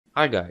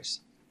Hi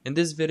guys, in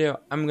this video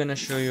I'm gonna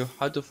show you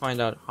how to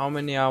find out how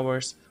many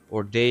hours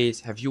or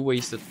days have you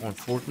wasted on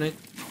Fortnite,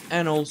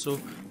 and also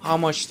how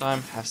much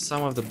time have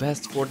some of the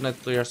best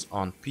Fortnite players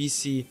on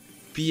PC,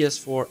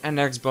 PS4 and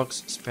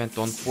Xbox spent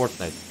on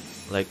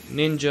Fortnite, like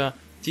Ninja,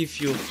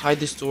 Tfue, High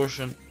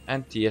Distortion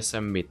and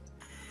TSM Mid.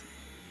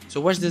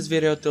 So watch this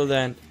video till the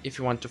end if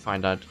you want to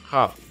find out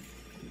how.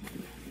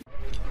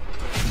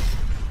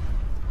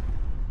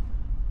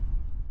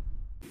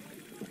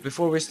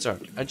 Before we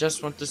start, I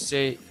just want to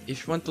say,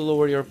 if you want to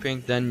lower your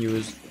ping, then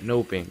use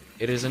No Ping.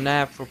 It is an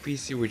app for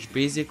PC which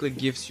basically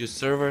gives you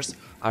servers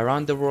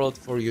around the world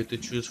for you to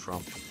choose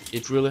from.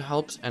 It really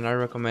helps and I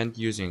recommend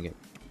using it.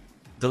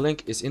 The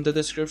link is in the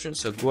description,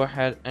 so go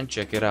ahead and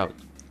check it out.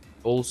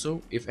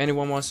 Also, if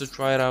anyone wants to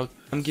try it out,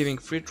 I'm giving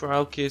free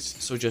trial keys,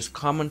 so just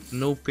comment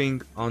No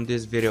Ping on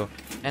this video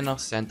and I'll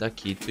send a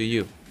key to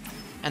you.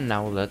 And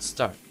now let's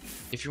start.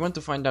 If you want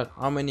to find out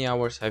how many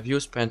hours have you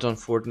spent on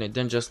Fortnite,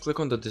 then just click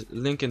on the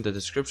link in the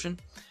description,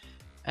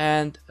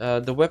 and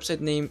the website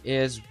name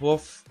is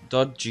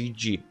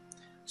wolf.gg.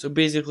 So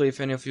basically,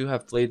 if any of you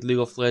have played League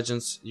of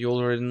Legends, you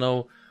already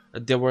know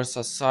that there was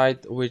a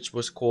site which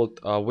was called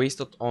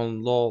wasted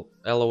on lol,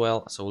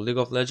 so League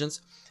of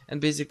Legends, and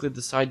basically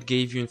the site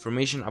gave you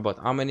information about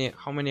how many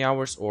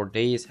hours or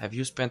days have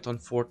you spent on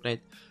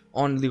Fortnite,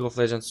 on League of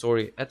Legends,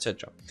 sorry,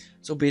 etc.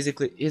 So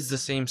basically it's the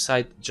same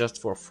site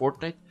just for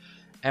Fortnite.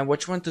 And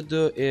what you want to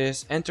do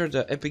is enter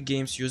the Epic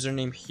Games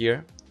username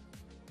here.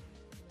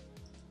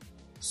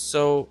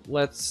 So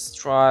let's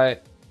try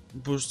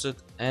boosted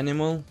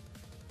animal,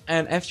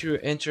 and after you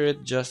enter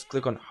it, just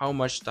click on how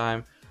much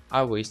time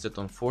I wasted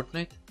on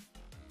Fortnite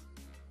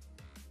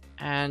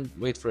and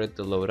wait for it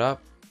to load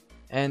up,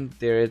 and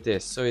there it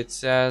is. So it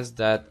says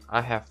that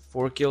I have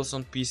 4 kills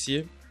on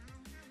PC.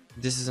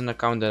 This is an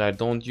account that I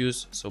don't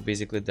use, so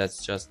basically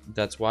that's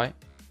why.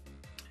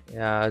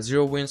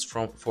 0 wins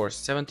for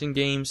 17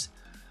 games,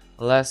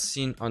 last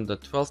seen on the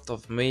 12th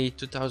of May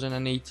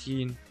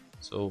 2018,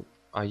 so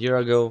a year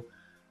ago.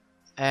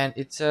 And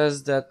it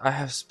says that I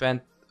have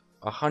spent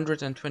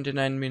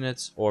 129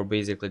 minutes, or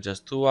basically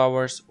just 2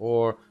 hours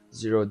or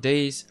 0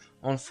 days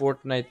on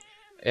Fortnite.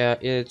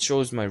 It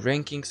shows my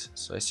rankings,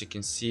 so as you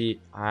can see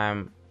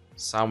I'm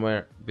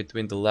somewhere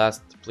between the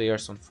last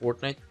players on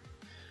Fortnite,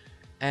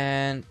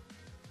 and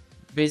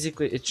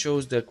basically it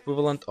shows the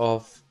equivalent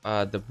of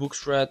the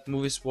books read,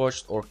 movies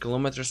watched or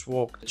kilometers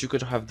walked that you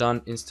could have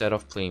done instead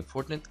of playing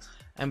Fortnite.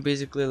 And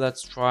basically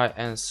let's try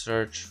and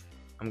search.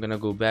 I'm gonna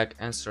go back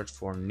and search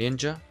for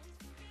Ninja,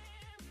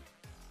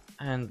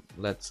 and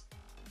let's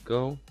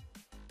go.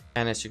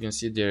 And as you can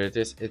see, there it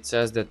is. It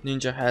says that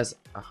Ninja has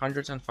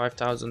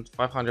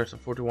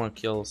 105,541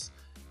 kills.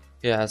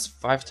 He has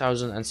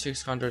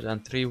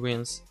 5,603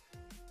 wins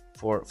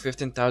for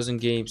 15,000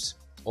 games,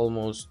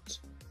 almost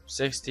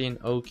 16,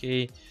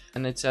 okay.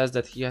 And it says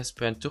that he has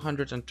spent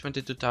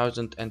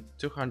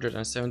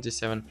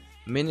 222,277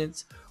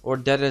 minutes, or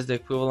that is the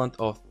equivalent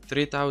of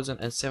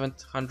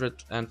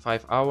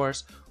 3,705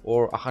 hours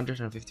or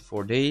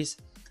 154 days.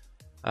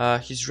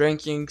 His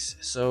rankings,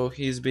 so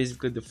he's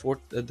basically the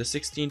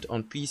 16th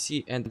on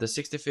PC and the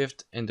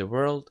 65th in the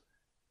world.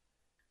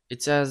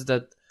 It says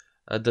that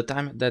the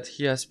time that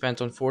he has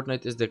spent on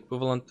Fortnite is the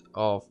equivalent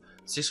of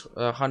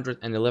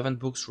 611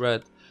 books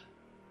read,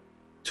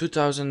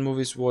 2,000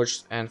 movies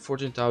watched and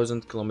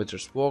 14,000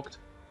 kilometers walked,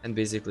 and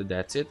basically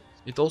that's it.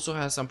 It also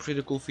has some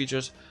pretty cool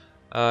features.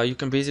 You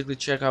can basically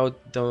check out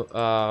the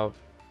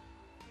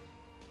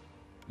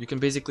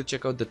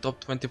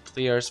top 20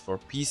 players for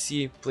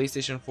PC,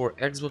 PlayStation 4,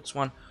 Xbox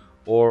One,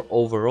 or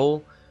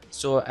overall.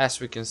 So as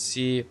we can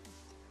see,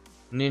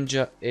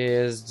 Ninja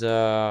is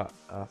the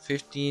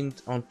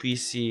 15th on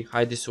PC,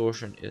 High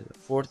Distortion is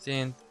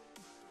 14th,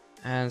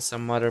 and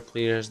some other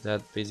players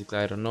that basically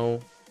I don't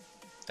know,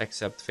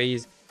 except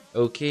FaZe.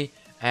 Okay,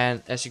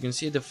 and as you can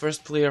see, the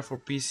first player for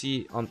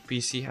PC on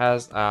PC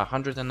has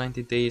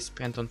 190 days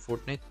spent on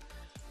Fortnite.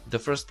 The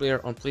first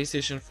player on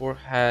PlayStation 4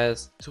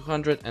 has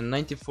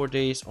 294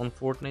 days on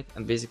Fortnite,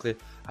 and basically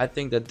I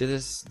think that this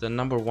is the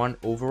 #1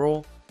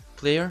 overall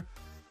player.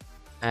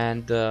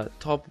 And the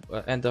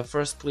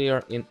first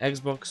player in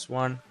Xbox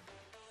One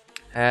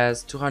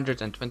has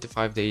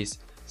 225 days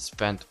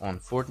spent on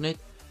Fortnite.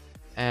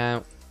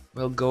 And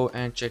we'll go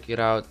and check it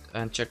out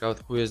and check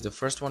out who is the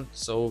first one.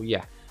 So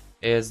yeah,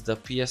 is the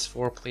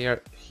PS4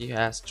 player. He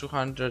has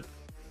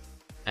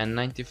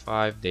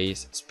 295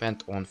 days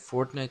spent on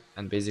Fortnite,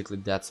 and basically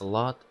that's a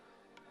lot.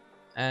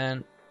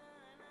 And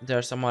there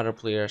are some other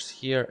players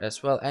here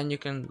as well, and you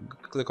can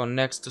click on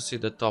next to see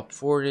the top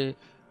 40,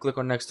 click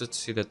on next to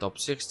see the top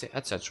 60,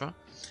 etc.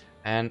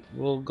 And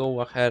we'll go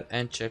ahead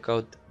and check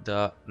out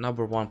the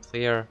 #1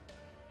 player.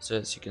 So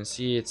as you can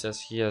see, it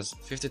says he has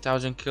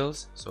 50,000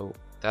 kills, so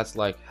that's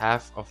like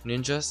half of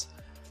Ninja's.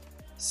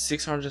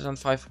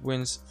 605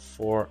 wins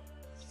for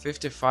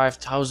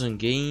 55,000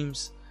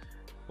 games.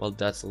 Well,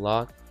 that's a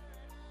lot.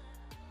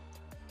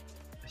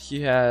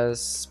 He has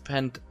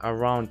spent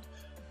around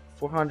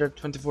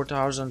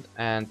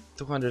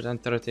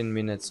 424,213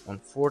 minutes on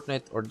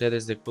Fortnite, or that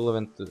is the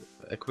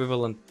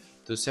equivalent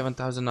to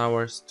 7,000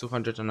 hours,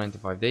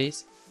 295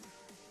 days.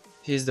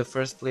 He's the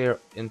first player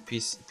in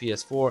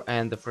PS4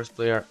 and the first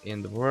player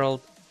in the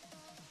world.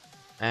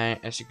 And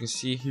as you can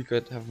see, he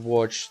could have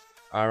watched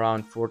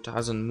around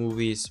 4,000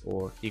 movies,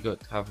 or he could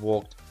have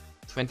walked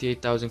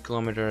 28,000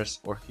 kilometers,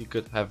 or he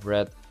could have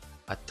read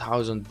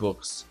 1,000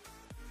 books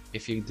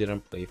if he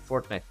didn't play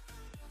Fortnite.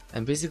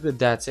 And basically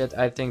that's it.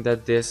 I think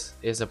that this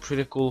is a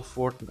pretty cool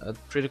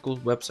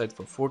website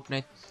for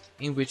Fortnite,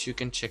 in which you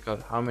can check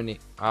out how many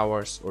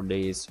hours or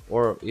days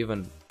or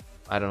even,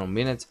 I don't know,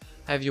 minutes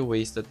have you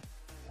wasted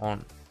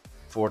on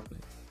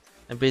Fortnite.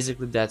 And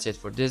basically that's it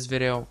for this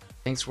video.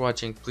 Thanks for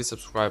watching. Please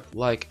subscribe,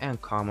 like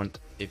and comment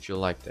if you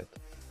liked it.